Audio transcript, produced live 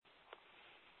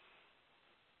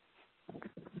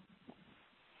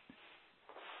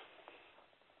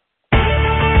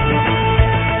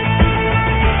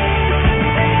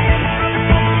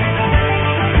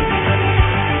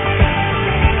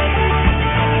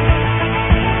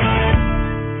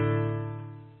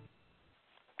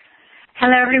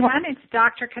Hello, everyone. It's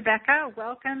Dr. Quebeca.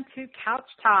 Welcome to Couch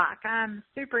Talk. I'm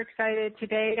super excited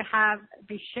today to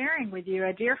be sharing with you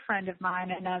a dear friend of mine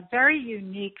and a very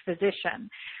unique physician.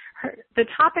 The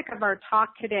topic of our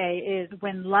talk today is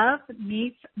When Love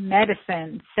Meets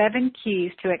Medicine, 7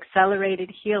 Keys to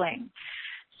Accelerated Healing.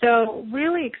 So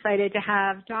really excited to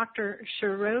have Dr.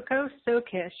 Shiroko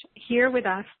Sokitch here with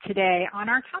us today on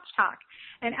our Couch Talk.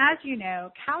 And as you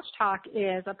know, Couch Talk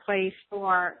is a place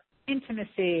for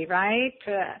intimacy, right?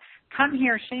 To come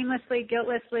here shamelessly,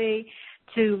 guiltlessly,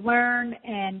 to learn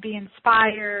and be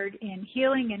inspired in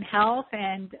healing and health,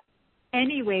 and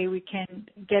any way we can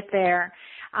get there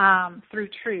through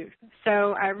truth.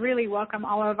 So I really welcome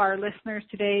all of our listeners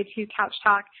today to Couch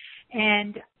Talk,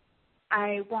 and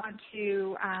I want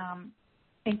to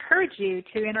encourage you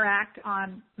to interact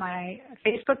on my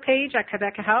Facebook page at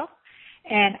Quebeca Health,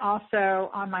 and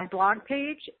also on my blog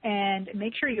page, and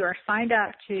make sure you are signed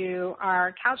up to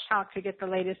our Couch Talk to get the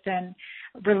latest in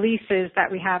releases that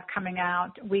we have coming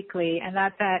out weekly, and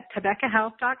that's at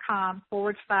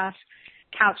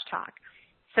quebecahealth.com/Couch Talk.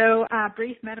 So a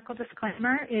brief medical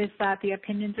disclaimer is that the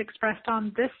opinions expressed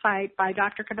on this site by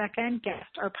Dr. Quebeca and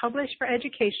guests are published for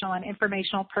educational and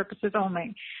informational purposes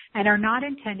only and are not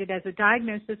intended as a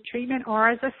diagnosis, treatment, or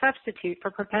as a substitute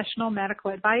for professional medical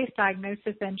advice,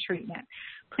 diagnosis, and treatment.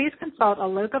 Please consult a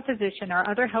local physician or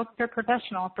other healthcare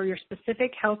professional for your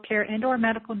specific healthcare and or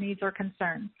medical needs or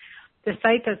concerns. The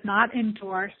site does not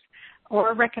endorse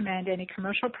or recommend any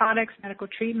commercial products, medical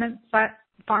treatments,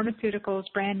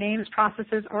 pharmaceuticals, brand names,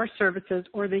 processes, or services,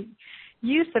 or the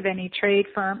use of any trade,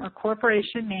 firm, or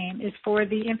corporation name is for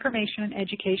the information and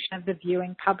education of the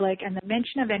viewing public, and the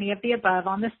mention of any of the above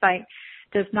on the site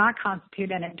does not constitute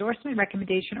an endorsement,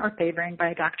 recommendation, or favoring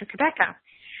by Dr. Quebeca.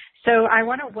 So I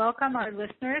want to welcome our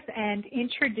listeners and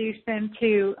introduce them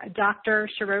to Dr.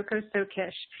 Shiroko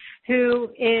Sokitch,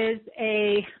 who is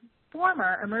a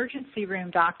former emergency room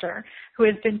doctor who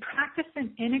has been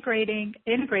practicing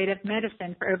integrative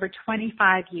medicine for over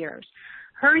 25 years.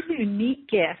 Her unique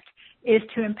gift is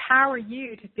to empower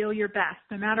you to feel your best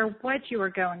no matter what you are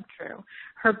going through.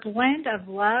 Her blend of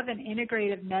love and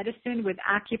integrative medicine with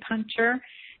acupuncture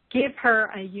give her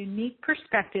a unique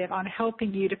perspective on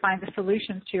helping you to find the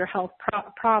solutions to your health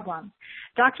problems.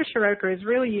 Dr. Shiroko is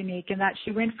really unique in that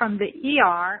she went from the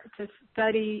ER to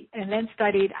study and then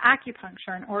studied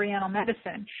acupuncture and Oriental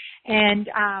medicine. And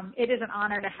it is an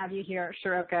honor to have you here,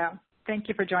 Shiroko. Thank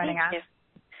you for joining us.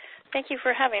 Thank you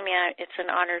for having me. It's an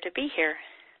honor to be here.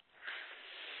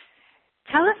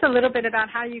 Tell us a little bit about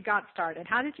how you got started.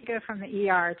 How did you go from the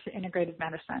ER to integrative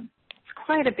medicine? It's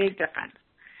quite a big difference.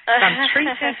 From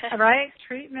treatment, right?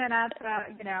 Treatment at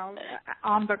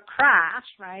on the crash,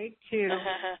 right? To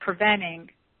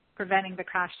preventing the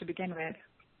crash to begin with.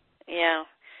 Yeah.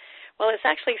 Well, it's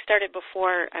actually started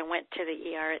before I went to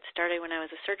the ER. It started when I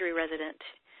was a surgery resident,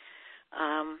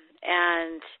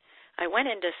 and I went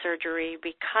into surgery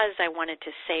because I wanted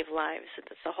to save lives.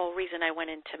 That's the whole reason I went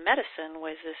into medicine.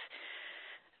 Was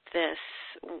this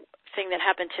thing that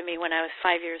happened to me when I was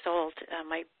 5 years old.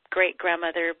 My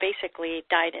great-grandmother basically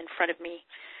died in front of me.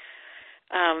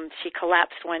 She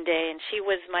collapsed one day, and she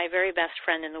was my very best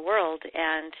friend in the world.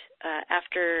 And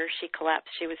after she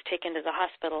collapsed, she was taken to the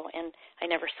hospital, and I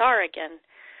never saw her again.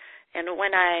 And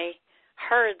when I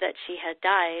heard that she had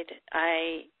died,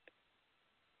 I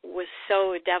was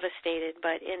so devastated.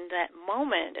 But in that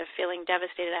moment of feeling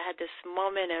devastated, I had this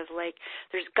moment of like,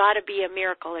 there's got to be a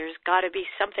miracle. There's got to be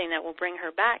something that will bring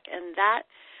her back. And that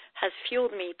has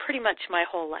fueled me pretty much my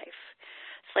whole life.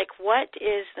 It's like, what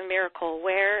is the miracle?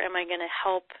 Where am I going to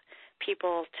help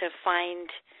people to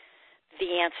find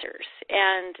the answers?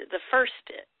 And the first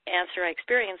answer I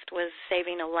experienced was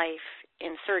saving a life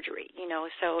in surgery,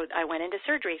 so I went into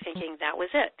surgery thinking that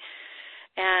was it.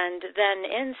 And then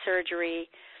in surgery,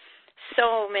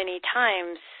 so many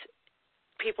times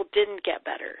people didn't get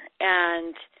better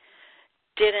and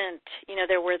didn't,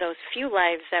 there were those few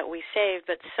lives that we saved,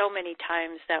 but so many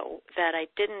times that I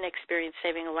didn't experience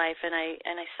saving a life, and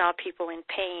I saw people in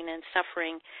pain and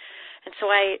suffering. And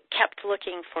so I kept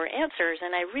looking for answers,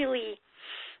 and at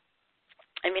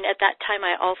that time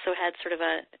I also had sort of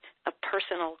a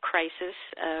personal crisis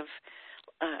of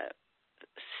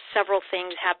several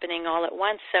things happening all at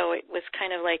once, so it was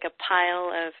kind of like a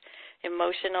pile of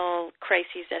emotional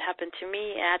crises that happened to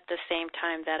me at the same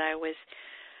time that I was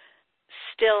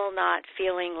still not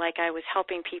feeling like I was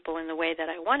helping people in the way that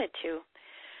I wanted to.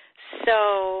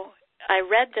 So I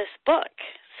read this book.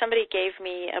 Somebody gave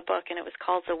me a book, and it was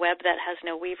called The Web That Has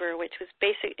No Weaver, which was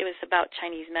it was about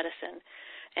Chinese medicine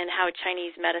and how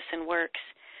Chinese medicine works.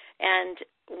 And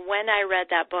when I read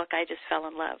that book, I just fell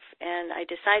in love. And I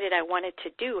decided I wanted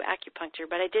to do acupuncture,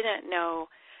 but I didn't know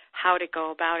how to go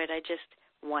about it. I just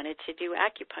wanted to do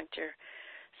acupuncture.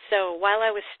 So while I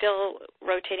was still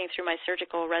rotating through my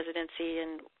surgical residency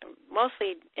and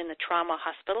mostly in the trauma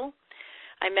hospital,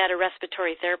 I met a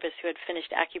respiratory therapist who had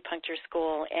finished acupuncture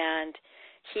school, and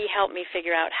he helped me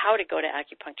figure out how to go to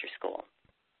acupuncture school.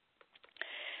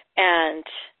 And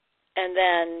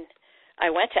then I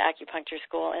went to acupuncture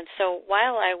school. And so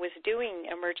while I was doing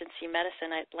emergency medicine,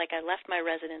 I left my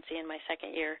residency in my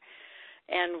second year,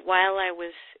 and while I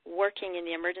was working in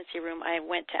the emergency room, I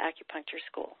went to acupuncture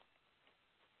school.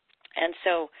 And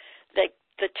so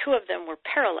the two of them were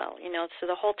parallel, so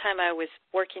the whole time I was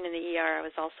working in the ER, I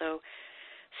was also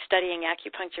studying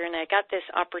acupuncture, and I got this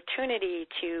opportunity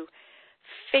to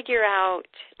figure out,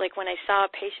 like when I saw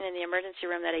a patient in the emergency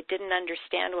room that I didn't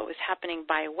understand what was happening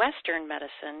by Western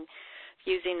medicine,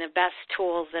 using the best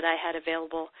tools that I had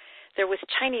available, there was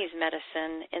Chinese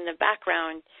medicine in the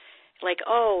background, like,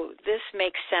 oh, this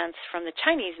makes sense from the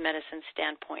Chinese medicine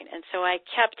standpoint. And so I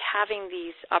kept having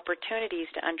these opportunities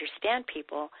to understand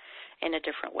people in a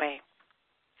different way.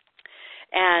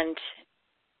 And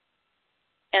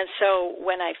so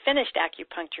when I finished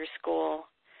acupuncture school,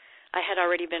 I had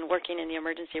already been working in the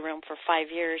emergency room for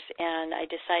 5 years, and I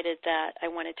decided that I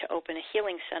wanted to open a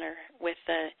healing center with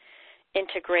the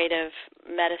integrative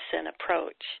medicine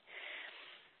approach.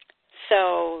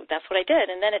 So that's what I did,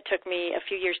 and then it took me a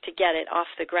few years to get it off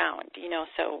the ground,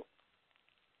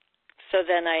 so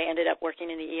then I ended up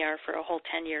working in the ER for a whole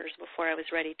 10 years before I was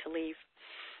ready to leave.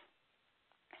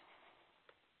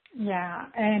 Yeah,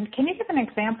 and can you give an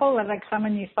example of like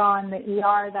someone you saw in the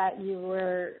ER that you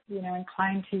were,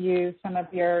 inclined to use some of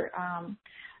your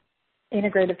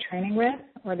integrative training with,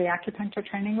 or the acupuncture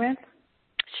training with?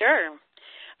 Sure.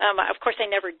 Of course, I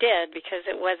never did because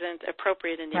it wasn't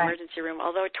appropriate in the emergency room,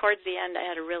 although towards the end I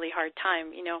had a really hard time,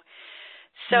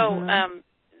 So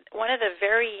one of the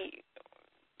very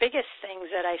biggest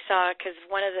things that I saw, because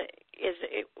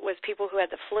it was people who had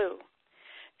the flu.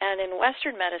 And in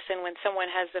Western medicine, when someone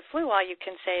has the flu, all you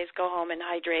can say is go home and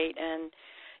hydrate and,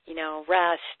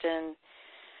 rest and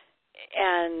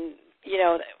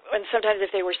sometimes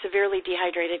if they were severely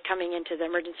dehydrated coming into the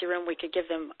emergency room, we could give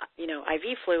them,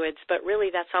 IV fluids, but really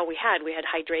that's all we had. We had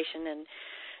hydration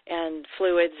and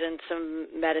fluids and some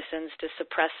medicines to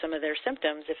suppress some of their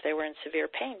symptoms if they were in severe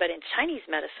pain. But in Chinese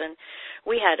medicine,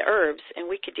 we had herbs and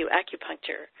we could do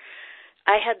acupuncture.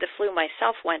 I had the flu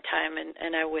myself one time, and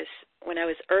when I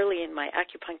was early in my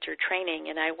acupuncture training,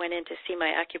 and I went in to see my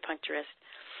acupuncturist,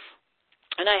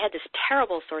 and I had this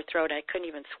terrible sore throat. I couldn't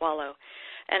even swallow,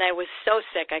 and I was so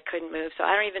sick I couldn't move. So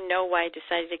I don't even know why I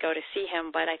decided to go to see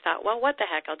him, but I thought, well, what the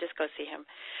heck, I'll just go see him.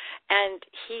 And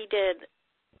he did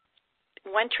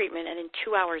one treatment, and in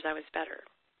 2 hours I was better.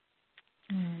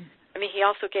 I mean, he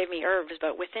also gave me herbs,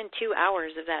 but within 2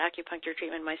 hours of that acupuncture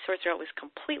treatment, my sore throat was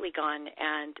completely gone,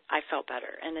 and I felt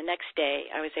better. And the next day,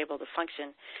 I was able to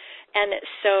function. And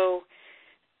so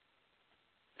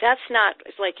that's not,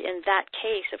 like in that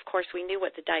case, of course, we knew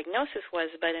what the diagnosis was,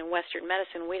 but in Western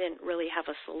medicine, we didn't really have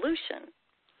a solution.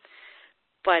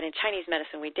 But in Chinese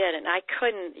medicine, we did. And I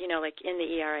couldn't, like in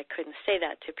the ER, I couldn't say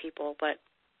that to people, but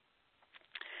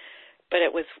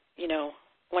it was,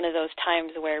 one of those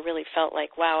times where I really felt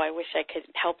like, wow, I wish I could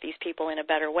help these people in a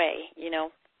better way,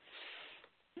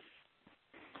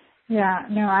 Yeah,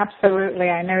 no, absolutely.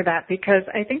 I know that because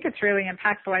I think it's really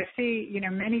impactful. I see,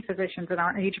 many physicians in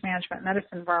our age management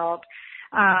medicine world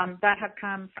that have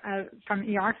come from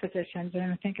ER physicians, and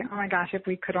I'm thinking, oh my gosh, if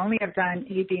we could only have done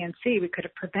A, B, and C, we could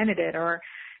have prevented it, or,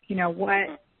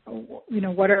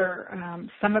 what are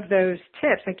some of those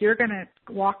tips? Like you're going to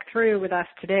walk through with us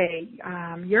today,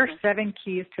 your 7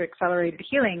 keys to accelerated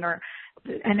healing,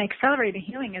 and accelerated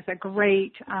healing is a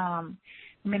great,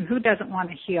 who doesn't want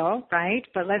to heal, right?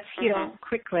 But let's heal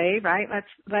quickly, right?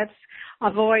 Let's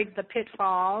avoid the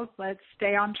pitfalls. Let's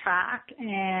stay on track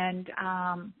and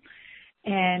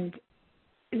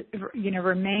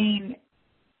remain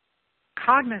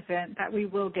cognizant that we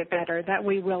will get better, that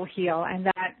we will heal, and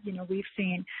that, we've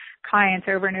seen clients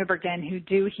over and over again who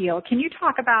do heal. Can you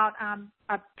talk about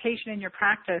a patient in your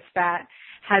practice that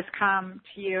has come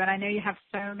to you? And I know you have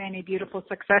so many beautiful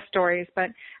success stories, but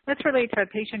let's relate to a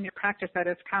patient in your practice that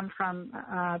has come from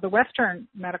the Western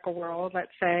medical world,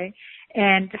 let's say,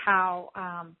 and how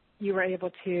you were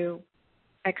able to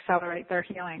accelerate their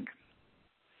healing.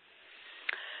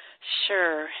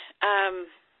 Sure.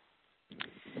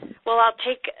 Well, I'll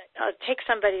take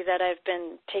somebody that I've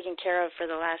been taking care of for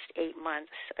the last 8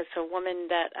 months. It's a woman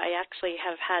that I actually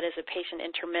have had as a patient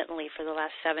intermittently for the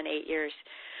last 7-8 years.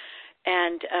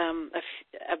 And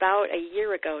about a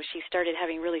year ago, she started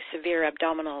having really severe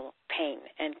abdominal pain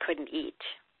and couldn't eat.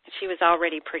 She was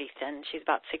already pretty thin. She's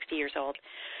about 60 years old.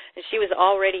 And she was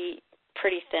already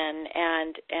pretty thin,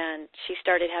 and she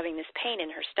started having this pain in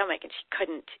her stomach, and she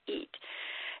couldn't eat,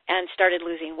 and started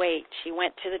losing weight. She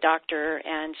went to the doctor,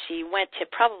 and she went to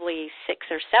probably 6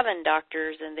 or 7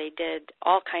 doctors, and they did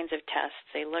all kinds of tests.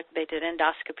 They did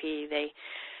endoscopy, they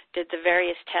did the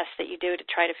various tests that you do to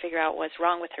try to figure out what's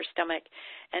wrong with her stomach,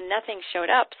 and nothing showed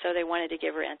up, so they wanted to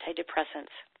give her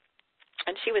antidepressants.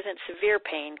 And she was in severe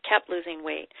pain, kept losing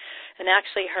weight. And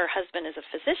actually her husband is a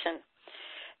physician,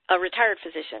 a retired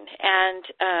physician, and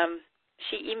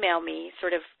she emailed me,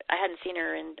 I hadn't seen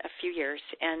her in a few years,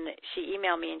 and she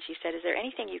emailed me and she said, is there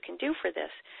anything you can do for this?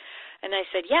 And I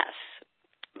said, yes,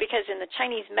 because in the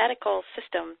Chinese medical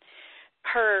system,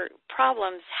 her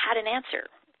problems had an answer,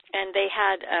 and they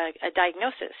had a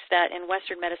diagnosis that in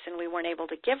Western medicine we weren't able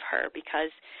to give her because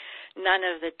none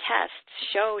of the tests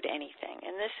showed anything.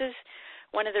 And this is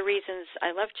one of the reasons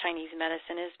I love Chinese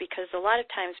medicine, is because a lot of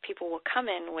times people will come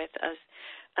in with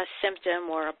a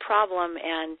symptom or a problem,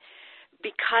 and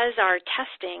because our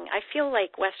testing, I feel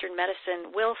like Western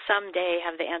medicine will someday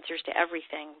have the answers to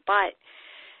everything, but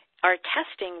our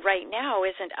testing right now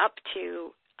isn't up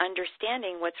to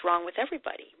understanding what's wrong with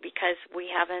everybody because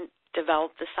we haven't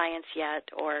developed the science yet.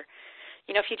 Or,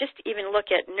 if you just even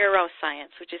look at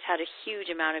neuroscience, which has had a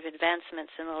huge amount of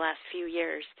advancements in the last few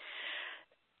years,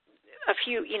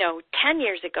 10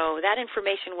 years ago, that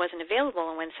information wasn't available,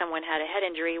 and when someone had a head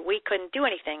injury, we couldn't do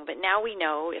anything. But now we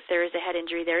know if there is a head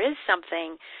injury, there is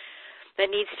something that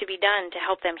needs to be done to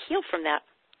help them heal from that.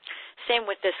 Same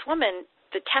with this woman.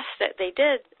 The tests that they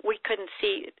did, we couldn't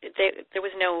see. There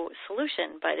was no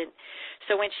solution.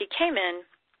 So when she came in,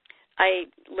 I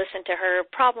listened to her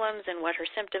problems and what her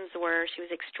symptoms were. She was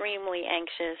extremely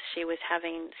anxious. She was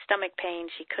having stomach pain.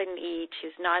 She couldn't eat. She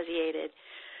was nauseated.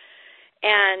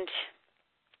 And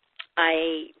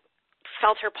I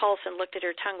felt her pulse and looked at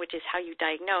her tongue, which is how you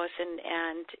diagnose.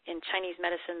 And in Chinese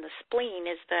medicine, the spleen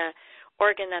is the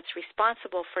organ that's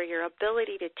responsible for your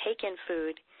ability to take in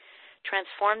food,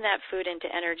 transform that food into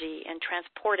energy, and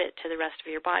transport it to the rest of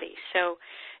your body. So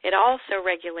it also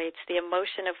regulates the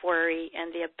emotion of worry and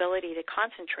the ability to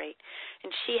concentrate. And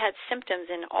she had symptoms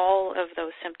in all of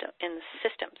those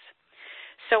systems.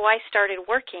 So I started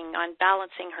working on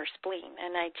balancing her spleen,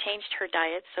 and I changed her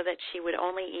diet so that she would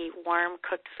only eat warm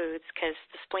cooked foods because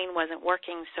the spleen wasn't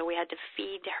working, so we had to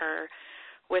feed her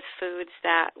with foods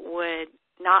that would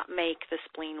not make the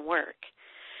spleen work.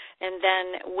 And then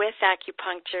with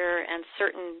acupuncture and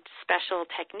certain special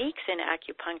techniques in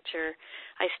acupuncture,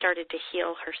 I started to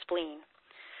heal her spleen.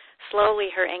 Slowly,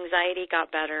 her anxiety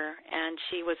got better, and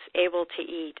she was able to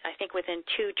eat. I think within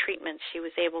 2 treatments, she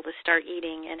was able to start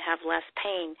eating and have less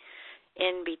pain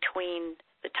in between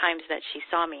the times that she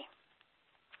saw me.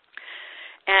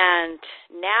 And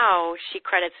now she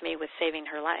credits me with saving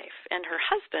her life. And her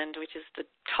husband, which is the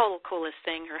total coolest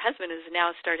thing, her husband has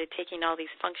now started taking all these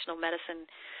functional medicine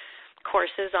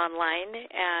courses online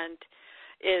and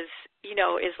is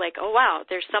like, oh, wow,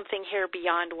 there's something here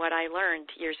beyond what I learned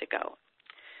years ago.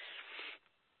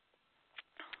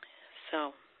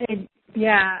 So.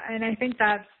 Yeah, and I think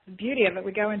that's the beauty of it.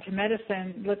 We go into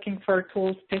medicine looking for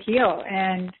tools to heal,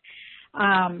 and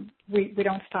we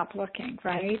don't stop looking,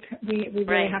 right? We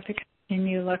really have to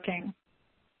continue looking.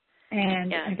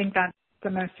 And I think that's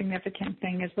the most significant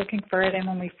thing, is looking for it. And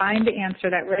when we find the answer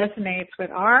that resonates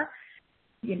with our,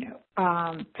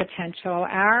 potential,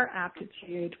 our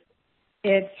aptitude,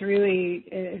 it's really,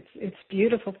 it's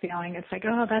beautiful feeling. It's like,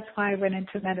 oh, that's why I went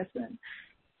into medicine.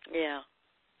 Yeah.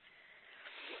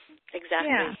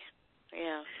 Exactly.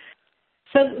 Yeah.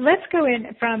 So let's go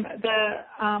in from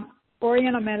the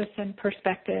Oriental medicine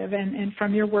perspective and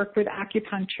from your work with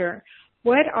acupuncture.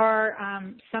 What are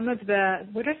some of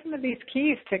these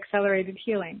keys to accelerated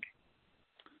healing?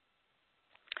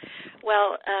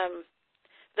 Well,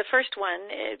 the first one,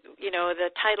 the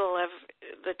title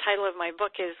of my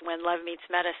book is When Love Meets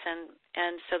Medicine,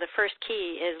 and so the first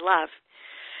key is love.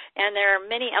 And there are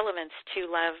many elements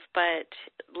to love, but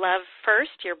love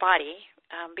first your body,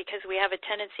 because we have a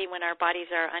tendency when our bodies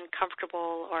are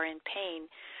uncomfortable or in pain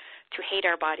to hate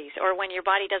our bodies, or when your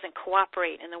body doesn't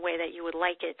cooperate in the way that you would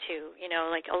like it to.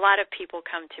 Like a lot of people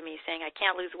come to me saying, I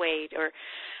can't lose weight,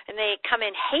 and they come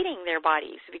in hating their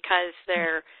bodies because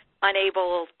they're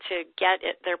unable to get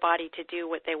their body to do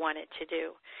what they want it to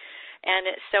do.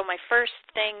 And so my first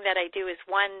thing that I do is,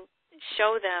 one,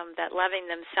 show them that loving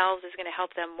themselves is going to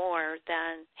help them more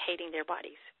than hating their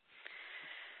bodies.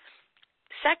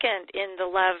 Second, in the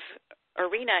love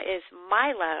arena is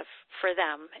my love for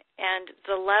them and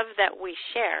the love that we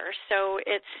share. So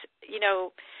it's,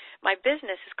 my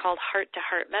business is called Heart to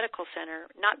Heart Medical Center,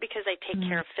 not because I take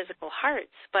care of physical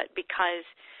hearts, but because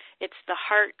it's the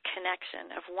heart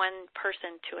connection of one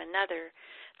person to another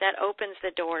that opens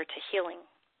the door to healing.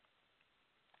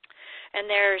 And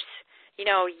there's,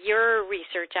 your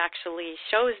research actually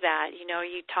shows that. You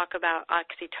talk about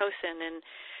oxytocin,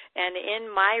 and in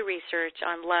my research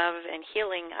on love and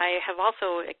healing, I have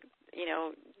also,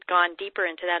 gone deeper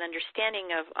into that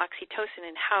understanding of oxytocin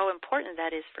and how important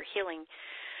that is for healing,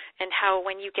 and how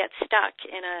when you get stuck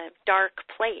in a dark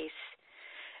place,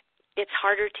 it's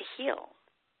harder to heal.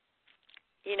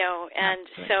 And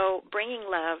so bringing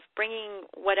love, bringing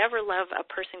whatever love a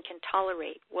person can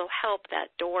tolerate will help that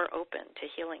door open to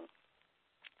healing.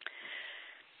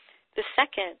 The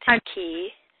second key,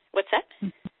 what's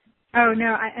that? Oh,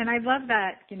 no, and I love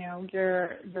that,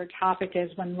 your topic is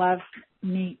when love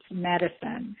meets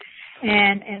medicine.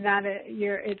 And that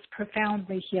it's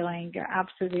profoundly healing. You're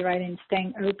absolutely right in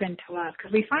staying open to love.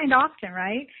 Because we find often,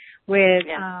 right, with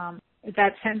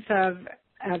that sense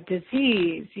of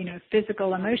disease,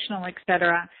 physical, emotional, et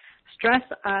cetera, stress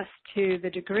us to the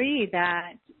degree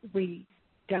that we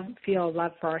don't feel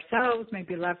love for ourselves,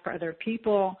 maybe love for other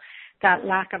people, that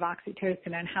lack of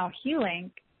oxytocin, and how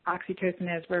healing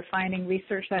oxytocin is. We're finding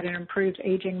research that it improves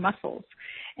aging muscles.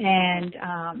 And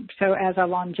so as a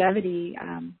longevity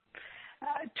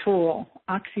tool,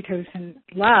 oxytocin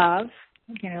love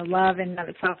in and of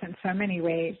itself in so many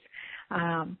ways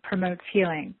promotes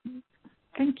healing.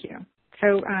 Thank you.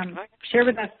 So share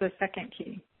with us the second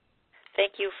key.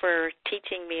 Thank you for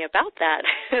teaching me about that.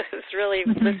 It's really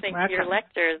listening to your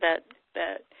lecture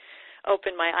that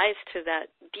opened my eyes to that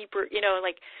deeper,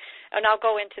 and I'll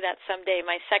go into that someday.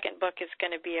 My second book is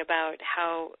going to be about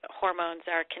how hormones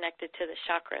are connected to the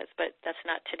chakras, but that's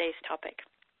not today's topic.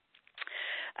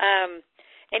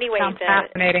 Anyway. Sounds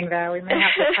fascinating, though. We may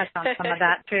have to touch on some of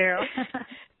that, too.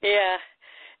 Yeah.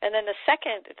 And then the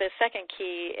second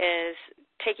key is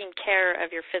taking care of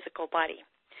your physical body.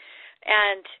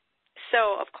 And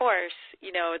so, of course,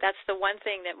 that's the one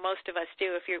thing that most of us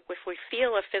do. If we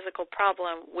feel a physical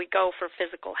problem, we go for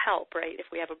physical help, right? If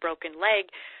we have a broken leg,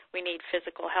 we need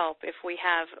physical help. If we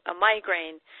have a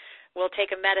migraine, we'll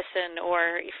take a medicine,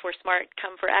 or if we're smart,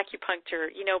 come for acupuncture,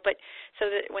 but so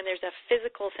that when there's a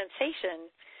physical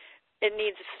sensation, it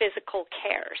needs physical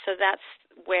care. So that's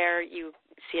where you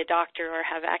see a doctor or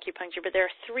have acupuncture. But there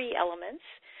are three elements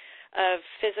of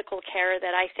physical care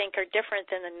that I think are different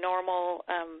than the normal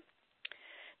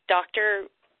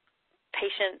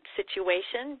doctor-patient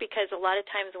situation, because a lot of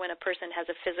times when a person has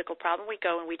a physical problem, we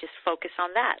go and we just focus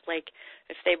on that. Like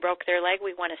if they broke their leg,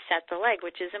 we want to set the leg,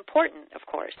 which is important, of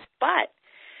course. But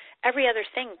every other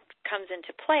thing comes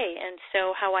into play. And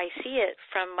so how I see it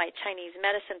from my Chinese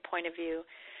medicine point of view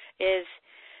is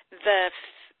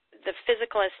the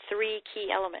physical has three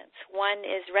key elements. One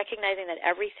is recognizing that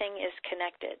everything is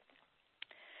connected.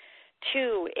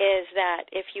 Two is that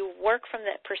if you work from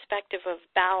the perspective of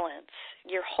balance,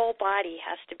 your whole body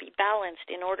has to be balanced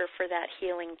in order for that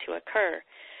healing to occur.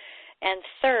 And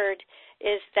third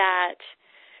is that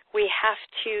we have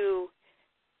to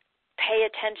pay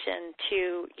attention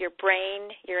to your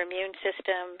brain, your immune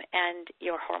system, and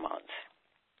your hormones.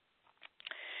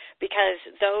 Because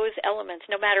those elements,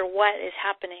 no matter what is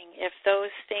happening, if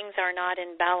those things are not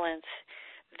in balance,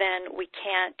 then we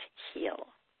can't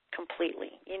heal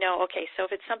completely. Okay, so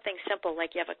if it's something simple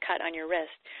like you have a cut on your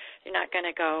wrist, you're not going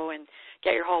to go and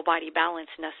get your whole body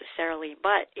balanced necessarily.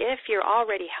 But if you're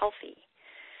already healthy,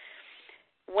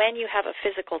 when you have a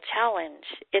physical challenge,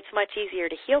 it's much easier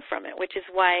to heal from it, which is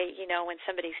why, when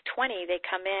somebody's 20, they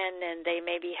come in and they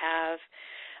maybe have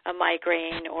a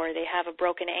migraine or they have a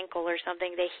broken ankle or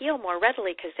something, they heal more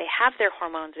readily because they have their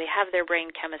hormones, they have their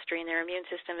brain chemistry, and their immune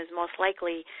system is most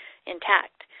likely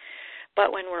intact.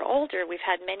 But when we're older, we've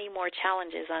had many more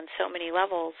challenges on so many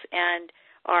levels, and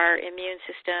our immune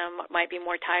system might be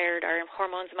more tired, our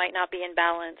hormones might not be in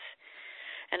balance,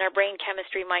 and our brain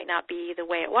chemistry might not be the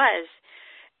way it was.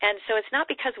 And so it's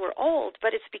not because we're old,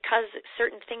 but it's because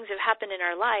certain things have happened in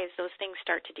our lives, those things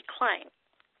start to decline.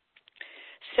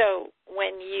 So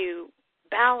when you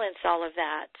balance all of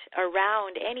that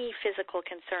around any physical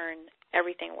concern,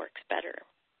 everything works better.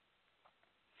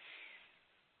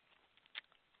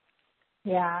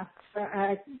 Yeah,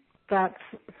 that's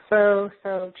so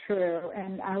true.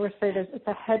 And I would say it's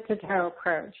a head-to-toe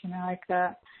approach,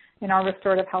 like in our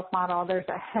restorative health model, there's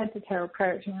a head-to-toe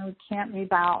approach. We can't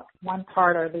leave out one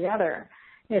part or the other.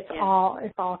 It's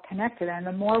all connected. And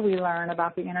the more we learn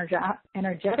about the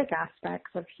energetic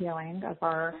aspects of healing, of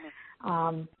our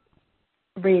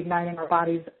reigniting our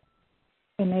body's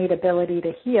innate ability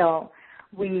to heal,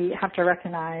 we have to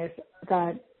recognize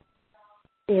that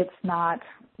it's not,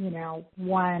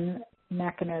 one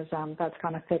mechanism that's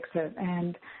going to fix it.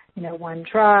 And, one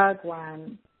drug,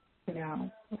 one,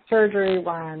 surgery,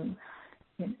 one,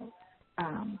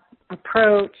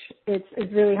 approach. It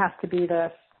really has to be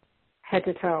this head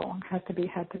to toe. It has to be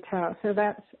head to toe. So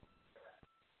that's,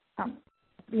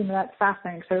 that's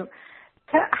fascinating. So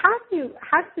how do you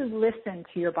listen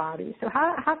to your body? So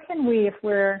how can we, if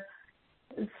we're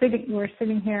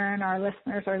sitting here and our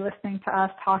listeners are listening to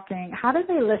us talking, how do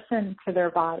they listen to their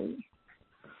body?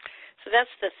 So that's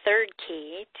the third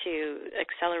key to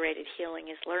accelerated healing,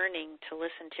 is learning to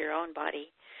listen to your own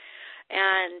body.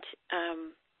 And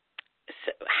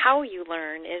so how you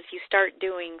learn is you start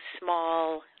doing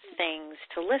small things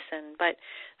to listen, but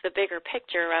the bigger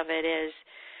picture of it is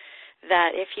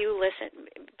that if you listen,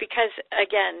 because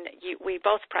again, we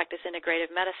both practice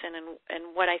integrative medicine, and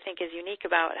what I think is unique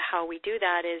about how we do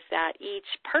that is that each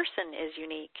person is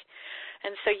unique.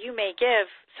 And so you may give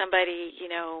somebody,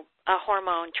 a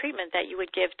hormone treatment that you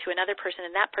would give to another person,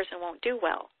 and that person won't do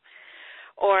well.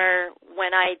 Or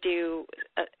when I do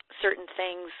certain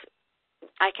things,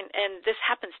 and this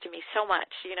happens to me so much,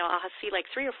 I'll see like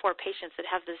 3 or 4 patients that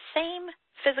have the same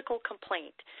physical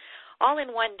complaint all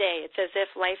in one day. It's as if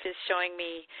life is showing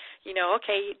me,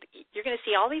 okay, you're going to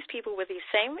see all these people with the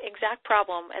same exact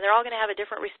problem, and they're all going to have a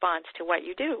different response to what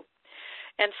you do.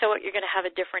 And so you're going to have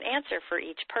a different answer for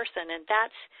each person. And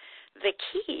that's the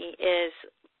key, is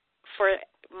for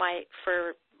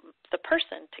the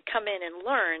person to come in and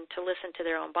learn to listen to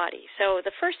their own body. So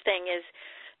the first thing is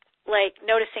like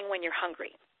noticing when you're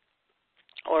hungry,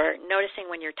 or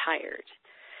noticing when you're tired,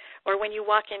 or when you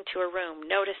walk into a room,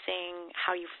 noticing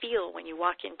how you feel when you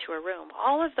walk into a room.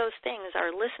 All of those things are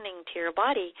listening to your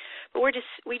body, but we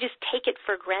just take it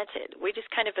for granted. We just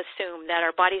kind of assume that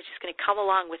our body's just going to come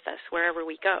along with us wherever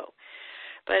we go.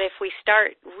 But if we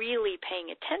start really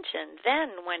paying attention,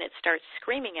 then when it starts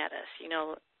screaming at us,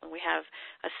 when we have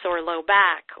a sore low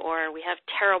back, or we have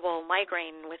terrible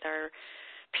migraine with our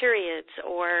periods,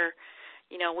 or,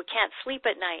 we can't sleep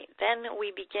at night, then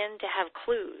we begin to have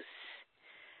clues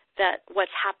that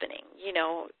what's happening,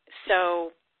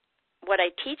 So what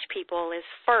I teach people is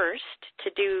first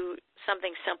to do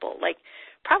something simple, like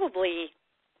probably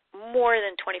more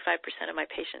than 25% of my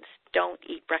patients don't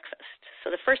eat breakfast.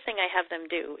 So the first thing I have them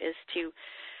do is to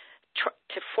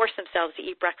force themselves to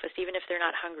eat breakfast, even if they're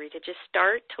not hungry, to just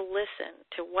start to listen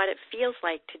to what it feels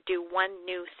like to do one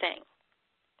new thing.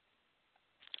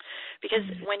 Because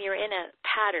when you're in a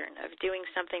pattern of doing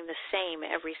something the same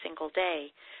every single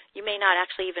day, you may not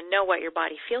actually even know what your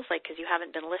body feels like because you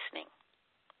haven't been listening.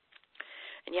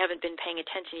 And you haven't been paying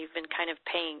attention. You've been kind of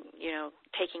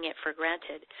taking it for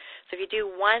granted. So if you do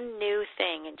one new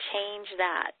thing and change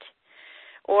that,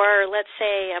 or let's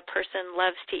say a person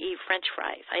loves to eat French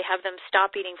fries, I have them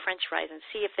stop eating French fries and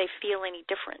see if they feel any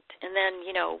different. And then,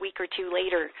 a week or two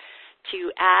later to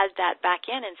add that back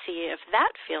in and see if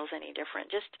that feels any different.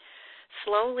 Just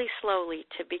slowly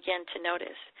to begin to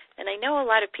notice. And I know a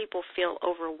lot of people feel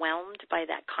overwhelmed by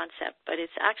that concept, but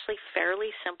it's actually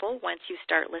fairly simple once you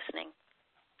start listening.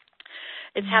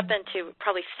 It's happened to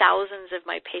probably thousands of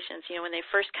my patients. When they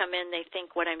first come in, they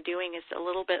think what I'm doing is a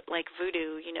little bit like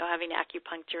voodoo, having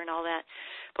acupuncture and all that.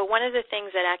 But one of the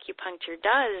things that acupuncture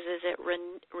does is it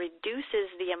reduces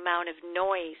the amount of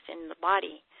noise in the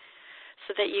body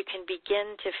so that you can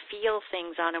begin to feel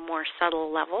things on a more subtle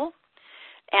level.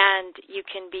 And you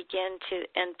can begin to,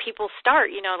 and people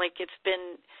start,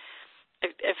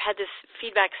 I've had this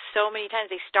feedback so many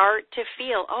times. They start to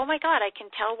feel, oh my God, I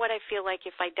can tell what I feel like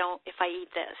if I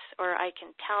eat this, or I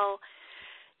can tell,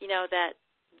 that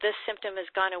this symptom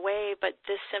has gone away, but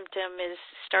this symptom is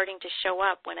starting to show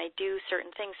up when I do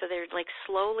certain things. So they're like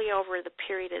slowly over the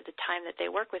period of the time that they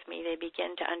work with me, they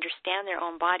begin to understand their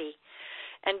own body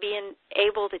and being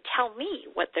able to tell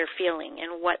me what they're feeling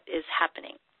and what is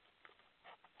happening.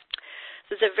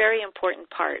 This is a very important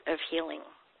part of healing.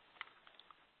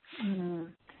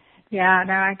 Yeah,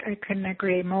 no, I couldn't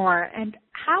agree more. And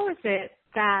how is it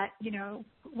that,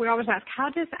 we always ask, how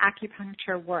does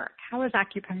acupuncture work? How is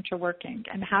acupuncture working?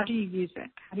 And how do you use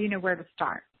it? How do you know where to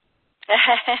start?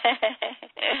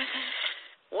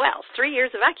 Well, 3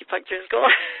 years of acupuncture is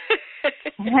cool.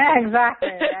 Yeah, exactly.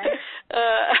 Right?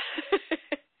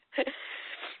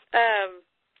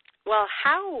 Well,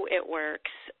 how it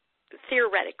works,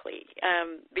 theoretically,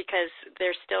 because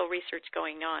there's still research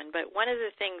going on. But one of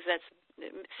the things that's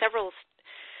several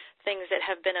things that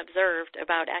have been observed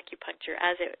about acupuncture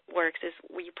as it works is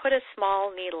when you put a small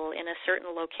needle in a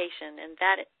certain location, and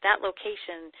that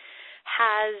location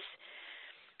has,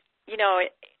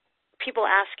 people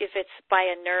ask if it's by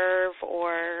a nerve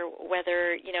or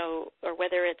whether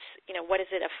it's, what is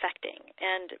it affecting?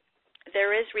 And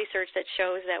there is research that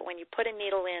shows that when you put a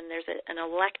needle in, there's an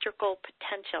electrical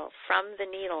potential from the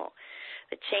needle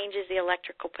that changes the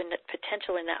electrical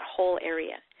potential in that whole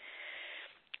area.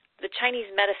 The Chinese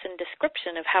medicine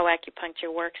description of how acupuncture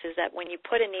works is that when you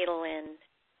put a needle in,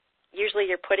 usually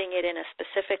you're putting it in a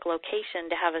specific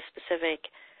location to have a specific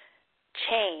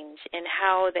change in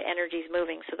how the energy is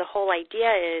moving. So the whole idea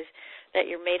is that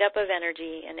you're made up of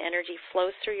energy, and energy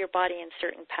flows through your body in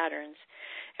certain patterns.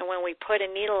 And when we put a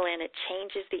needle in, it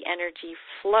changes the energy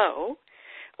flow,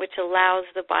 which allows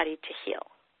the body to heal.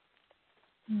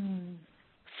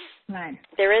 Nice.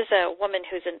 There is a woman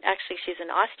who's she's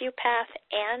an osteopath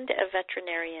and a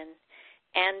veterinarian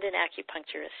and an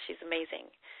acupuncturist. She's amazing.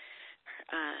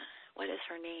 What is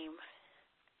her name?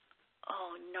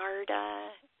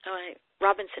 Narda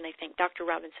Robinson, I think, Dr.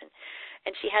 Robinson.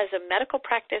 And she has a medical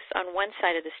practice on one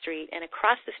side of the street, and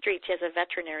across the street she has a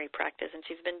veterinary practice, and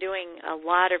she's been doing a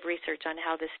lot of research on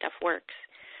how this stuff works.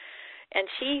 And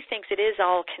she thinks it is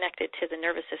all connected to the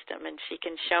nervous system, and she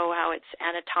can show how it's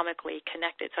anatomically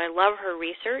connected. So I love her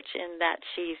research in that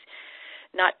she's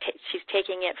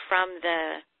taking it from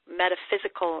the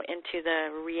metaphysical into the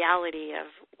reality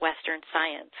of Western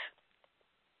science.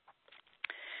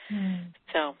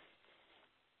 So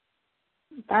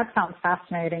that sounds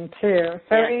fascinating too.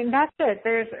 So yeah. I mean, that's it.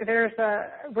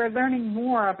 We're learning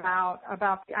more about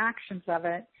the actions of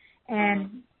it,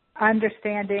 and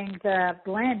understanding the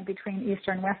blend between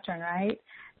Eastern and Western, right?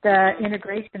 The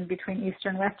integration between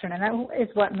Eastern and Western, and that is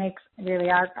what makes really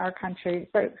our country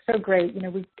so great.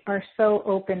 We are so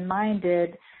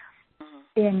open-minded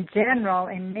in general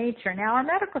in nature. Now, our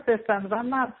medical systems, I'm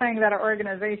not saying that our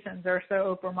organizations are so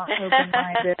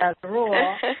open-minded as a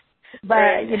rule, but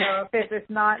right. If it's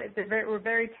not, we're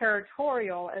very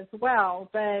territorial as well.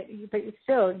 But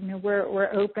still,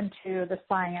 we're open to the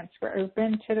science. We're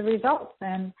open to the results,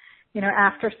 and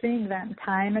after seeing them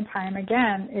time and time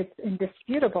again, it's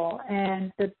indisputable.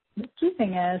 And the key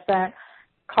thing is that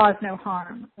cause no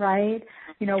harm, right?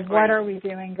 What are we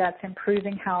doing that's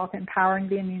improving health, empowering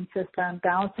the immune system,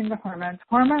 balancing the hormones?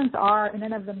 Hormones are, in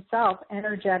and of themselves,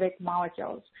 energetic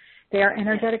molecules. They are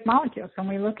energetic molecules. When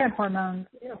we look at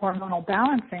hormonal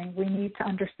balancing, we need to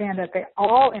understand that they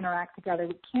all interact together.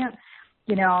 We can't,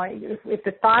 if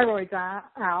the thyroid's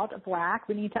out of whack,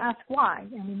 we need to ask why.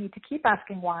 And we need to keep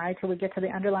asking why till we get to the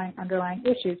underlying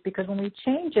issues, because when we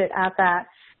change it at that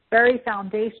very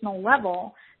foundational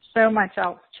level, so much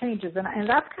else changes. And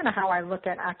that's kind of how I look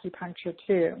at acupuncture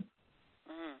too.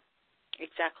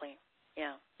 Exactly.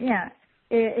 Yeah. Yeah.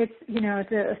 It's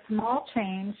a small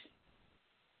change,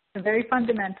 very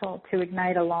fundamental to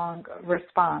ignite a long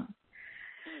response.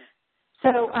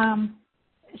 So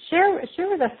share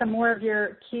with us some more of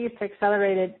your keys to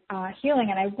accelerated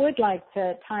healing, and I would like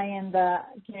to tie in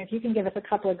if you can give us a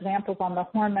couple examples on the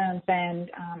hormones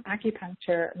and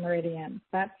acupuncture meridians.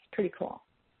 That's pretty cool.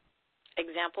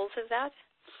 Examples of that?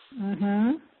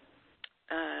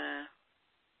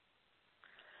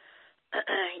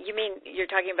 You mean you're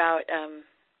talking about?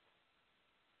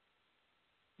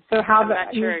 So how I'm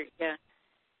not sure. Yeah.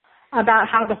 About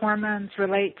how the hormones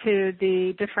relate to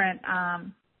the different.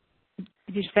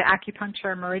 Did you say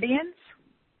acupuncture meridians?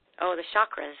 Oh, the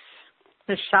chakras.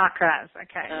 The chakras.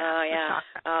 Okay. Oh, yeah.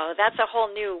 Oh, that's a whole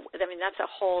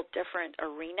different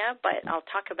arena, but I'll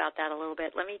talk about that a little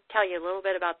bit. Let me tell you a little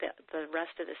bit about the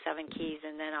rest of the 7 keys,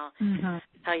 and then I'll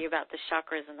tell you about the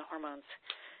chakras and the hormones,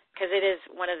 because it is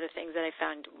one of the things that I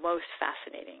found most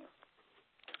fascinating.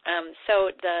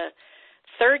 So the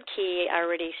 3rd key I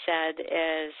already said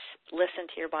is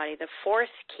listen to your body. The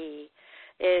 4th key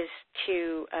is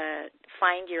to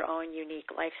find your own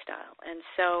unique lifestyle. And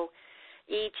so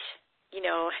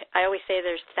I always say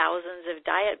there's thousands of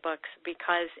diet books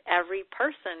because every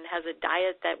person has a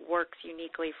diet that works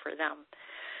uniquely for them.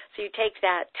 So you take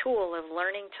that tool of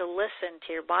learning to listen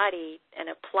to your body and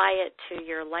apply it to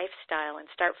your lifestyle and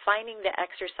start finding the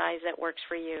exercise that works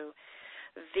for you,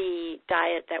 the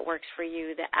diet that works for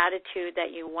you, the attitude that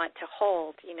you want to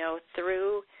hold,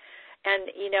 through.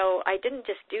 And, I didn't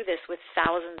just do this with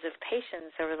thousands of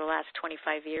patients over the last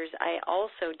 25 years. I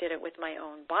also did it with my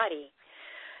own body,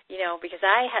 because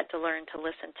I had to learn to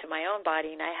listen to my own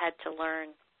body, and I had to learn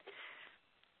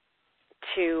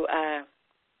to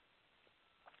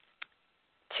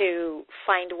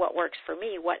find what works for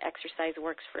me, what exercise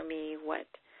works for me, what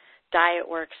diet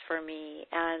works for me,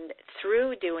 and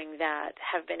through doing that,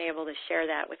 have been able to share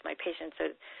that with my patients. So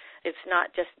it's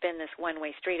not just been this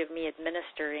one-way street of me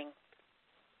administering.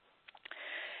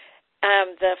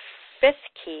 The fifth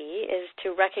key is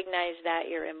to recognize that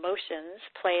your emotions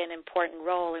play an important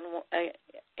role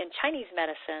in Chinese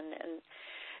medicine. And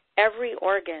every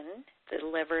organ, the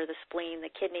liver, the spleen, the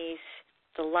kidneys,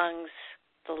 the lungs,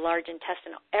 the large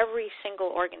intestine, every single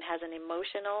organ has an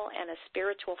emotional and a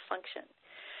spiritual function.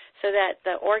 So that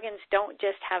the organs don't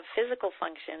just have physical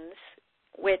functions,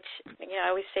 which, I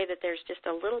always say that there's just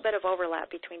a little bit of overlap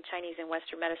between Chinese and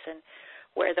Western medicine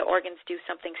where the organs do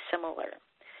something similar.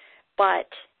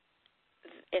 But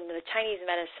in the Chinese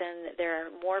medicine, there are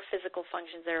more physical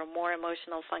functions, there are more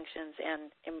emotional functions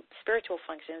and spiritual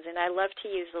functions. And I love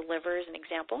to use the liver as an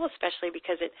example, especially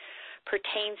because it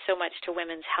pertains so much to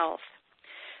women's health.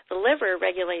 The liver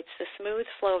regulates the smooth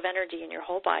flow of energy in your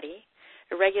whole body.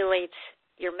 It regulates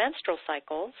your menstrual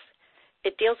cycles.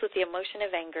 It deals with the emotion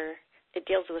of anger. It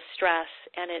deals with stress,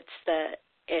 and it's the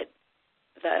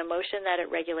emotion that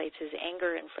it regulates is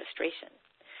anger and frustration.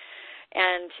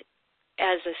 And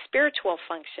as a spiritual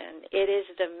function, it is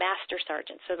the master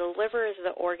sergeant. So the liver is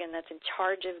the organ that's in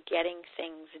charge of getting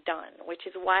things done, which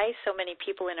is why so many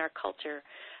people in our culture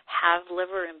have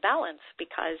liver imbalance,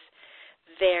 because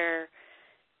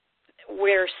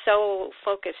we're so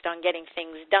focused on getting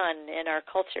things done in our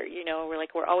culture.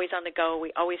 We're always on the go.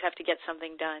 We always have to get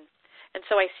something done. And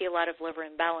so I see a lot of liver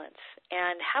imbalance.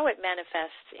 And how it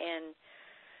manifests in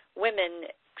women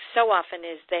so often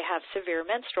is they have severe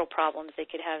menstrual problems. They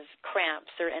could have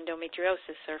cramps or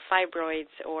endometriosis or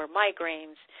fibroids or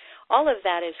migraines. All of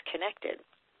that is connected.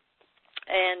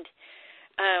 And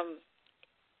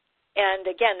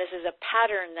again, this is a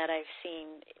pattern that I've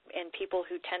seen in people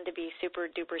who tend to be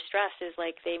super duper stressed, is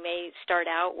like they may start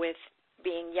out with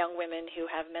being young women who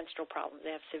have menstrual problems.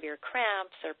 They have severe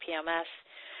cramps or PMS,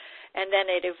 and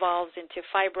then it evolves into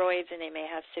fibroids, and they may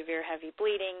have severe heavy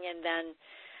bleeding, and then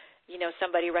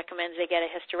somebody recommends they get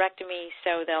a hysterectomy,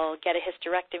 so they'll get a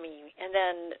hysterectomy. And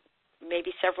then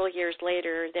maybe several years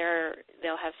later,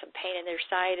 they'll have some pain in their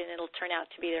side, and it'll turn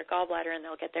out to be their gallbladder, and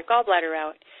they'll get their gallbladder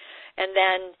out. And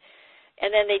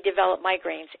then they develop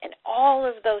migraines. And all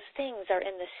of those things are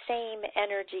in the same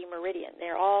energy meridian.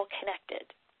 They're all connected.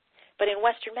 But in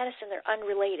Western medicine, they're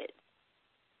unrelated.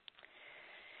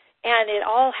 And it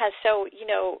all has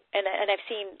and I've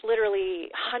seen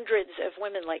literally hundreds of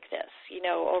women like this,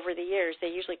 over the years. They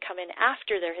usually come in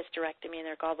after their hysterectomy and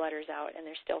their gallbladder's out, and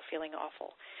they're still feeling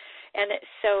awful. And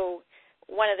so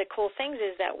one of the cool things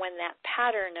is that when that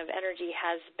pattern of energy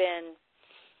has been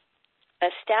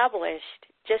established,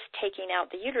 just taking out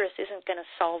the uterus isn't going to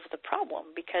solve the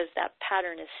problem, because that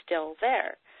pattern is still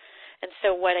there. And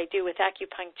so what I do with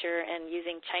acupuncture and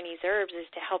using Chinese herbs is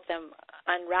to help them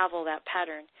unravel that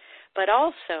pattern. But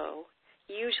also,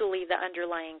 usually the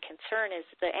underlying concern is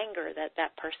the anger that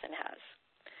that person has.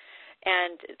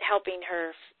 And helping her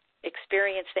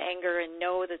experience the anger and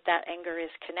know that that anger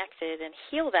is connected and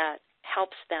heal that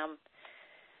helps them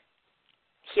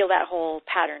heal that whole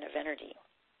pattern of energy.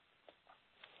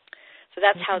 So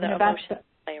that's how the emotions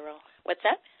play a role. What's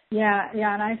that? Yeah,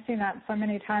 and I've seen that so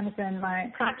many times in my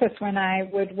practice when I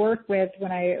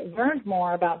learned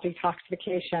more about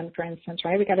detoxification, for instance,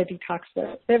 right? We got to detox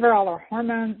the liver, all our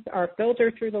hormones are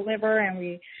filtered through the liver,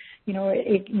 and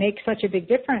it makes such a big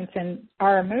difference, and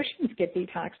our emotions get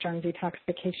detoxed during the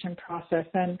detoxification process,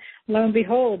 and lo and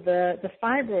behold, the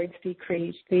fibroids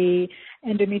decrease, the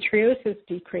endometriosis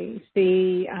decreased,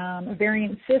 the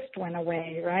ovarian cyst went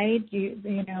away, right?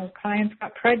 Clients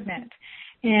got pregnant.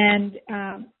 And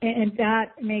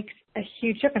that makes a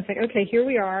huge difference. Like, okay, here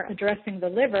we are addressing the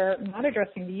liver, not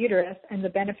addressing the uterus, and the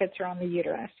benefits are on the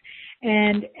uterus.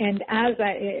 And as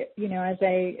I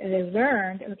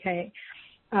learned, okay,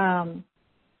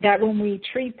 that when we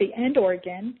treat the end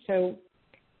organ, so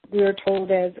we were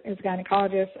told as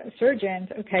gynecologists, surgeons,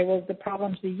 okay, well, the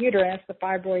problem's the uterus, the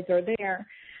fibroids are there.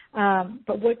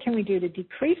 But what can we do to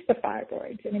decrease the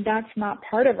fibroids? I mean, that's not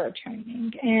part of our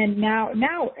training. And now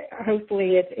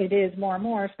hopefully it is more and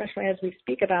more, especially as we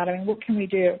speak about it. I mean, what can we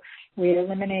do? We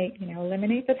eliminate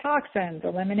the toxins,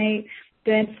 eliminate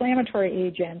the inflammatory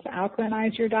agents,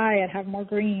 alkalinize your diet, have more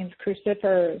greens,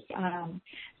 crucifers,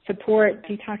 support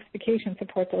detoxification,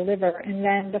 support the liver, and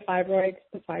then the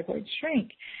fibroids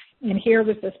shrink. And here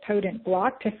was this potent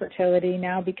block to fertility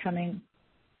now becoming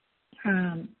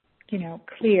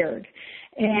cleared,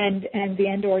 and the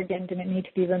end organ didn't need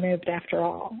to be removed after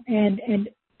all. And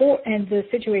the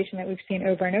situation that we've seen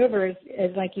over and over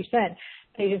is like you said,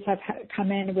 patients have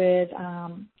come in with,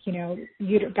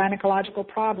 gynecological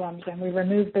problems, and we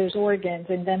remove those organs,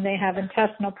 and then they have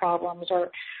intestinal problems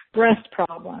or breast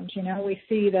problems. We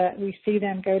see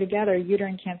them go together: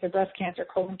 uterine cancer, breast cancer,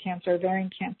 colon cancer, ovarian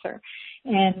cancer,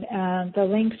 and the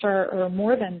links are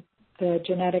more than the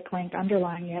genetic link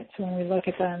underlying it. So when we look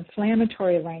at the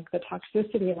inflammatory link, the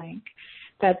toxicity link,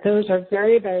 that those are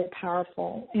very, very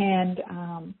powerful, and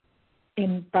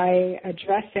by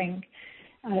addressing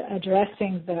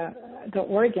the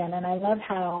organ. And I love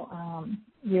how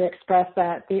you express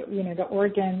that the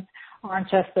organs aren't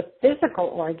just the physical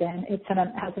organ; it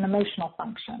has an emotional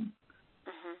function.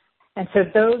 Mm-hmm. And so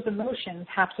those emotions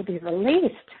have to be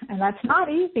released, and that's not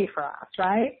easy for us,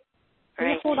 right?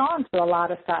 We hold on to a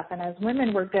lot of stuff, and as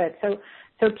women, we're good. So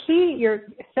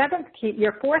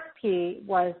your fourth P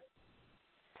was.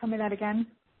 Tell me that again.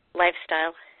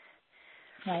 Lifestyle.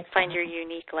 Find your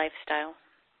unique lifestyle.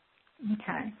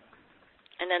 Okay.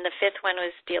 And then the fifth one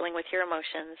was dealing with your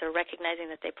emotions, or recognizing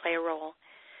that they play a role.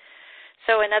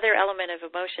 So another element of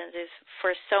emotions is,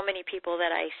 for so many people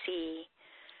that I see,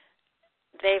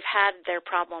 they've had their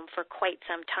problem for quite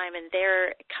some time, and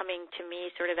they're coming to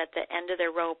me sort of at the end of their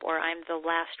rope, or I'm the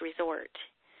last resort.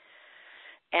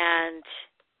 And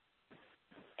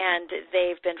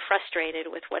they've been frustrated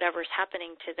with whatever's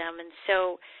happening to them. And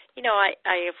so,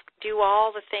 I do all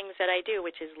the things that I do,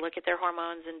 which is look at their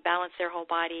hormones and balance their whole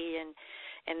body and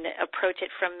approach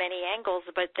it from many angles.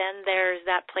 But then there's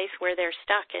that place where they're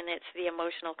stuck, and it's the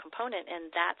emotional component. And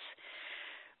that's,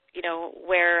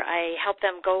 where I help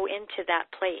them go into that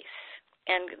place.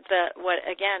 And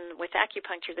with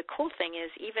acupuncture, the cool thing is,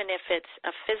 even if it's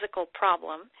a physical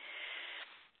problem,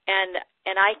 and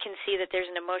I can see that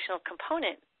there's an emotional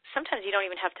component, sometimes you don't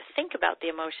even have to think about the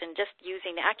emotion, just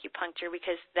using acupuncture,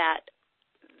 because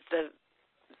the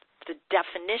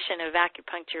definition of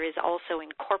acupuncture is also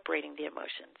incorporating the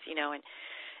emotions,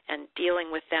 and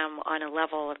dealing with them on a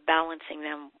level of balancing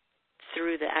them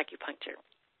through the acupuncture.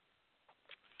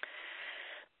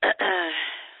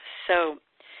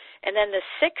 And then the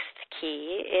sixth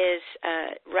key is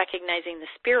recognizing the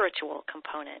spiritual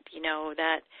component,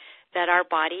 that our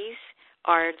bodies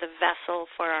are the vessel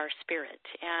for our spirit,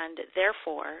 and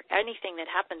therefore anything that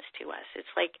happens to us,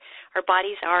 it's like our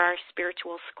bodies are our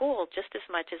spiritual school just as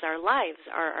much as our lives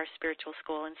are our spiritual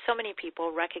school. And so many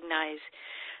people recognize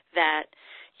that,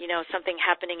 something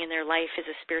happening in their life is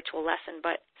a spiritual lesson,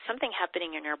 but something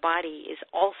happening in our body is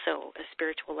also a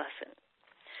spiritual lesson.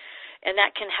 And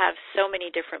that can have so many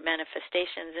different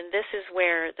manifestations, and this is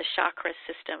where the chakra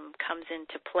system comes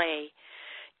into play.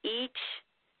 Do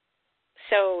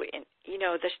you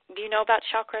know about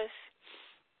chakras?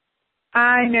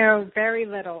 I know very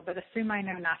little, but assume I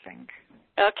know nothing.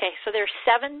 Okay, so there are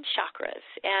 7 chakras,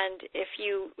 and if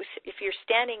you're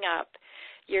standing up,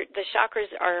 the chakras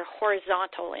are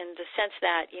horizontal in the sense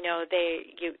that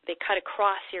they cut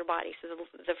across your body. So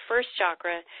the first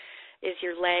chakra is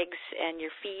your legs and your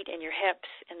feet and your hips,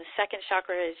 and the second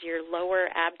chakra is your lower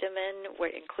abdomen,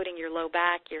 including your low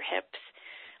back, your hips.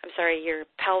 Your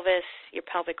pelvis, your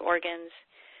pelvic organs.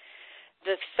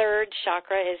 The third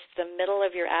chakra is the middle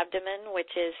of your abdomen,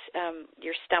 which is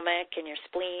your stomach and your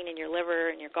spleen and your liver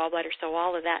and your gallbladder, so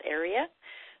all of that area.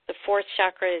 The fourth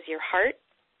chakra is your heart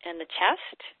and the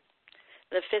chest.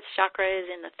 The fifth chakra is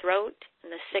in the throat, and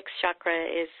the sixth chakra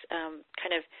is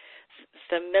kind of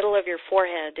the middle of your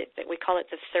forehead. We call it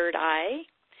the third eye,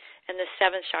 and the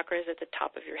seventh chakra is at the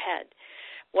top of your head.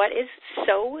 What is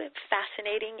so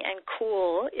fascinating and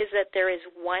cool is that there is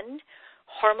one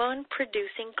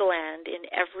hormone-producing gland in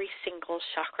every single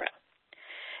chakra.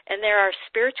 And there are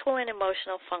spiritual and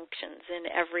emotional functions in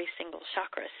every single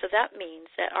chakra. So that means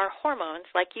that our hormones,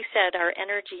 like you said, our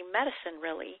energy medicine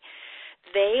really,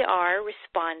 they are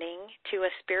responding to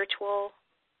a spiritual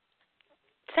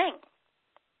thing,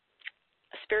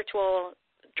 a spiritual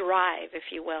drive, if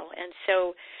you will. And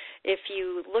so if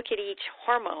you look at each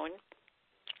hormone,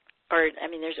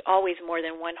 there's always more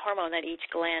than one hormone that each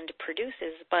gland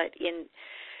produces, but you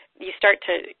start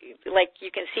to,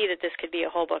 you can see that this could be a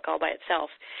whole book all by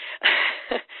itself.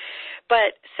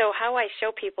 But so how I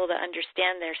show people to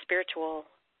understand their spiritual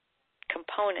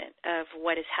component of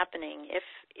what is happening, if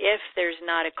there's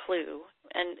not a clue,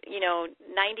 and,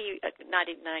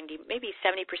 maybe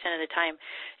 70% of the time,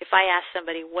 if I ask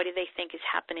somebody what do they think is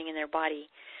happening in their body,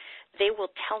 they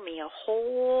will tell me a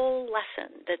whole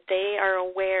lesson that they are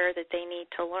aware that they need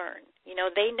to learn.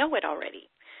 They know it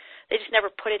already. They just never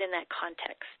put it in that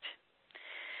context.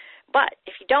 But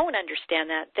if you don't understand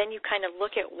that, then you kind of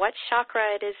look at what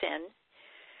chakra it is in,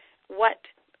 what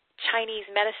Chinese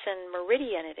medicine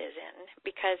meridian it is in,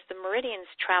 because the meridians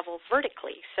travel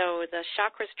vertically. So the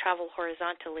chakras travel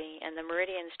horizontally and the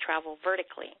meridians travel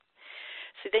vertically.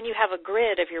 So then you have a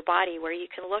grid of your body where you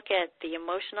can look at the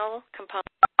emotional component.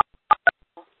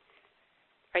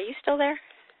 Are you still there?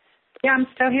 Yeah, I'm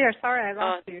still here. Sorry, I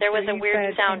lost you. There was so a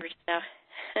weird sound just now.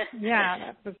 Yeah,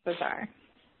 that was bizarre.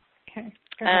 Okay,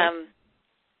 go ahead.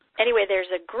 Anyway,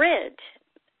 there's a grid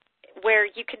where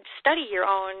you can study your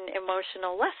own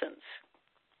emotional lessons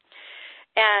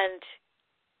and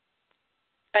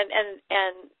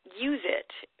use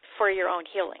it for your own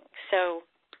healing. So,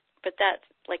 but that,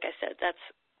 like I said, that's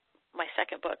my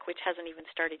second book, which hasn't even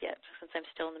started yet since I'm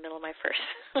still in the middle of my first.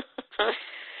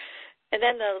 And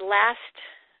then the last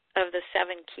of the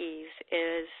 7 keys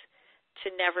is to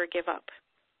never give up,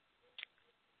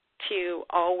 to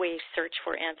always search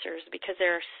for answers, because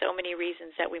there are so many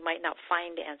reasons that we might not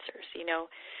find answers.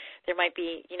 There might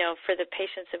be, for the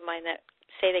patients of mine that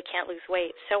say they can't lose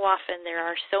weight, so often there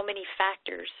are so many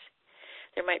factors.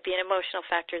 There might be an emotional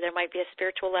factor, there might be a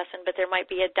spiritual lesson, but there might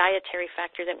be a dietary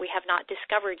factor that we have not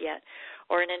discovered yet,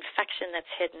 or an infection that's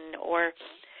hidden, or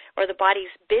the body's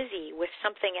busy with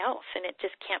something else and it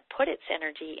just can't put its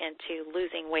energy into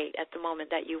losing weight at the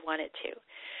moment that you want it to.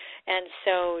 And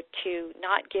so to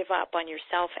not give up on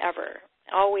yourself ever,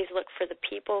 always look for the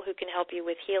people who can help you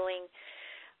with healing.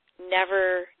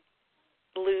 Never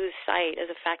lose sight of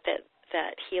the fact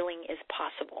that healing is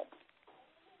possible.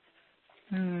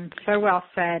 So well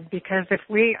said, because if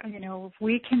we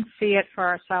can see it for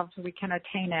ourselves, we can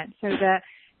attain it. So the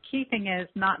key thing is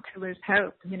not to lose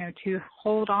hope, to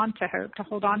hold on to hope, to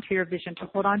hold on to your vision, to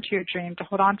hold on to your dream, to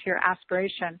hold on to your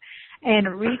aspiration, and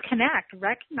reconnect,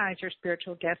 recognize your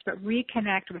spiritual gifts, but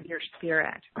reconnect with your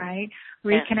spirit, right?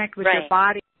 Reconnect with your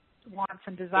body, wants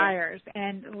and desires,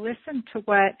 and listen to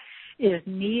what is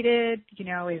needed,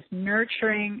 is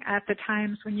nurturing at the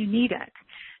times when you need it,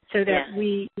 so that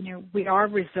we are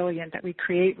resilient, that we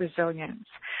create resilience.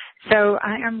 So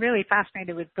I am really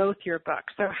fascinated with both your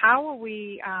books. So how will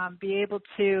we be able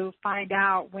to find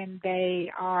out when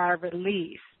they are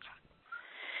released?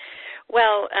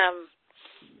 Well,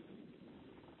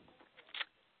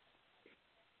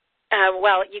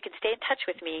 you can stay in touch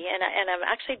with me, and I'm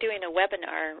actually doing a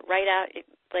webinar right out,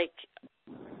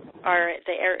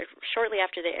 shortly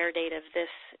after the air date of this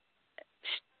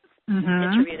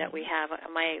interview that we have.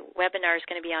 My webinar is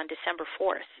going to be on December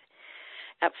 4th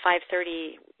at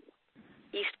 5:30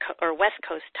 West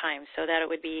Coast time, so that it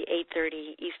would be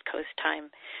 8:30 East Coast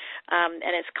time.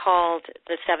 And it's called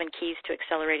The 7 Keys to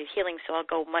Accelerated Healing, so I'll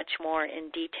go much more in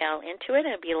detail into it.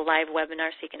 It'll be a live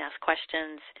webinar, so you can ask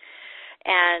questions.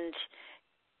 And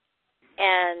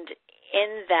in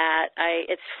that,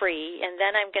 it's free. And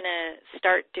then I'm going to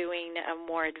start doing a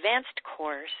more advanced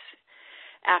course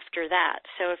after that.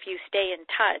 So if you stay in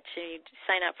touch and you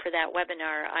sign up for that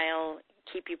webinar, I'll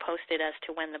keep you posted as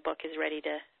to when the book is ready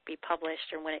to be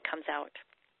published or when it comes out.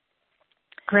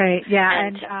 Great. Yeah,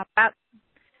 and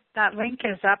that link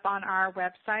is up on our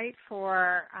website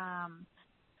for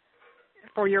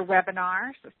your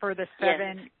webinars for the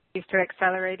 7 Keys to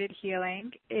Accelerated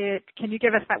Healing. Can you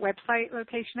give us that website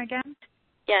location again?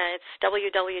 Yeah, it's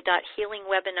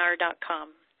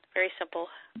www.healingwebinar.com. Very simple.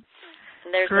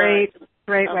 And there's great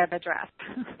web address.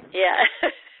 Yeah,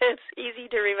 it's easy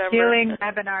to remember.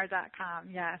 Healingwebinar.com,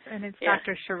 yes. And it's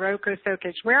Dr. Shiroko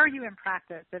Sokitch. Where are you in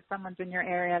practice? If someone's in your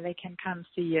area, they can come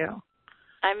see you.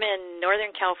 I'm in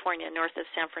Northern California, north of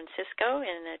San Francisco,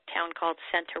 in a town called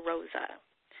Santa Rosa.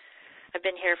 I've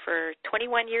been here for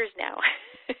 21 years now.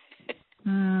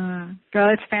 Well,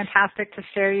 it's fantastic to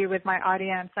share you with my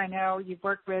audience. I know you've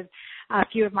worked with a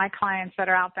few of my clients that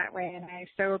are out that way, and I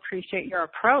so appreciate your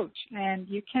approach. And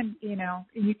you can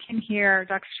hear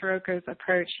Dr. Shiroko's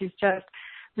approach. She's just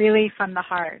really from the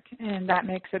heart, and that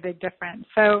makes a big difference.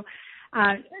 So,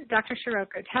 Dr.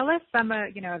 Shiroko, tell us some,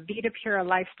 Vita Pura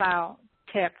lifestyle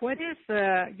tip. What is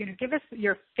give us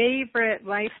your favorite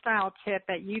lifestyle tip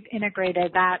that you've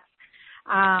integrated that's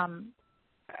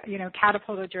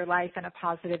catapulted your life in a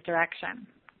positive direction?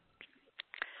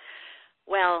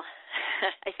 Well,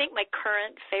 I think my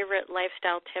current favorite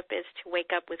lifestyle tip is to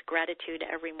wake up with gratitude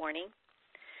every morning.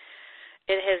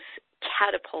 It has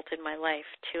catapulted my life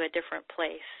to a different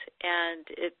place, and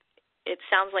it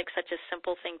sounds like such a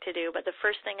simple thing to do, but the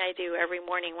first thing I do every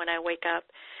morning when I wake up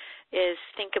is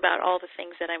think about all the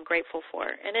things that I'm grateful for.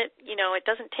 And it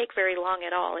doesn't take very long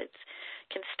at all. It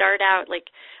can start out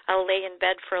like I'll lay in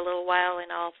bed for a little while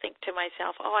and I'll think to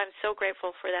myself, oh, I'm so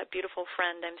grateful for that beautiful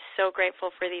friend. I'm so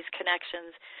grateful for these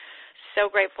connections.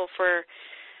 So grateful for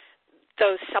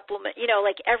those supplement,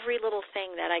 like every little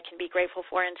thing that I can be grateful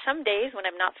for. And some days when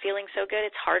I'm not feeling so good,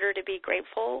 it's harder to be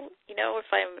grateful, if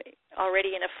I'm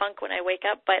already in a funk when I wake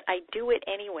up, but I do it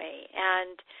anyway.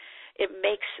 And it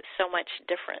makes so much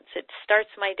difference. It starts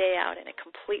my day out in a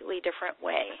completely different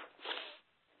way.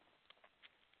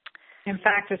 In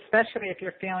fact, especially if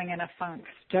you're feeling in a funk,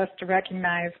 just to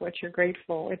recognize what you're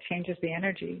grateful, it changes the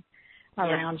energy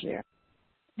around you.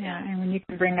 Yeah, and when you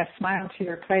can bring a smile to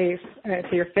your face,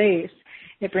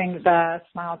 it brings a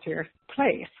smile to your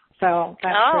place. So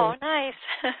that's nice.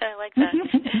 I like that.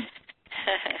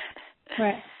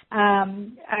 Right.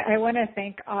 I want to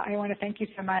thank you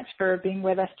so much for being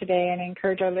with us today, and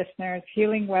encourage our listeners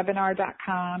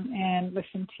healingwebinar.com and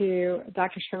listen to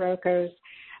Dr. Shiroko's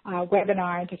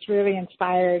webinar. Just really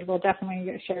inspired. We'll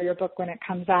definitely share your book when it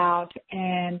comes out,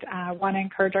 and want to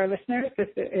encourage our listeners. This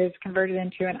is converted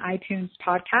into an iTunes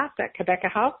podcast at Quebeca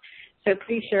Health, so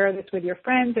please share this with your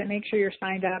friends and make sure you're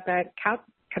signed up at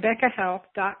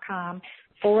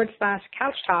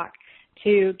quebecahealth.com/Couch Talk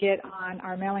to get on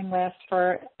our mailing list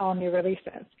for all new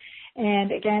releases.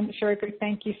 And again, Shiroko,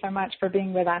 thank you so much for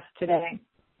being with us today.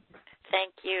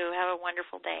 Thank you. Have a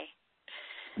wonderful day.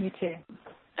 You too.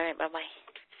 All right. Bye-bye.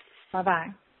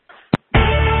 Bye-bye.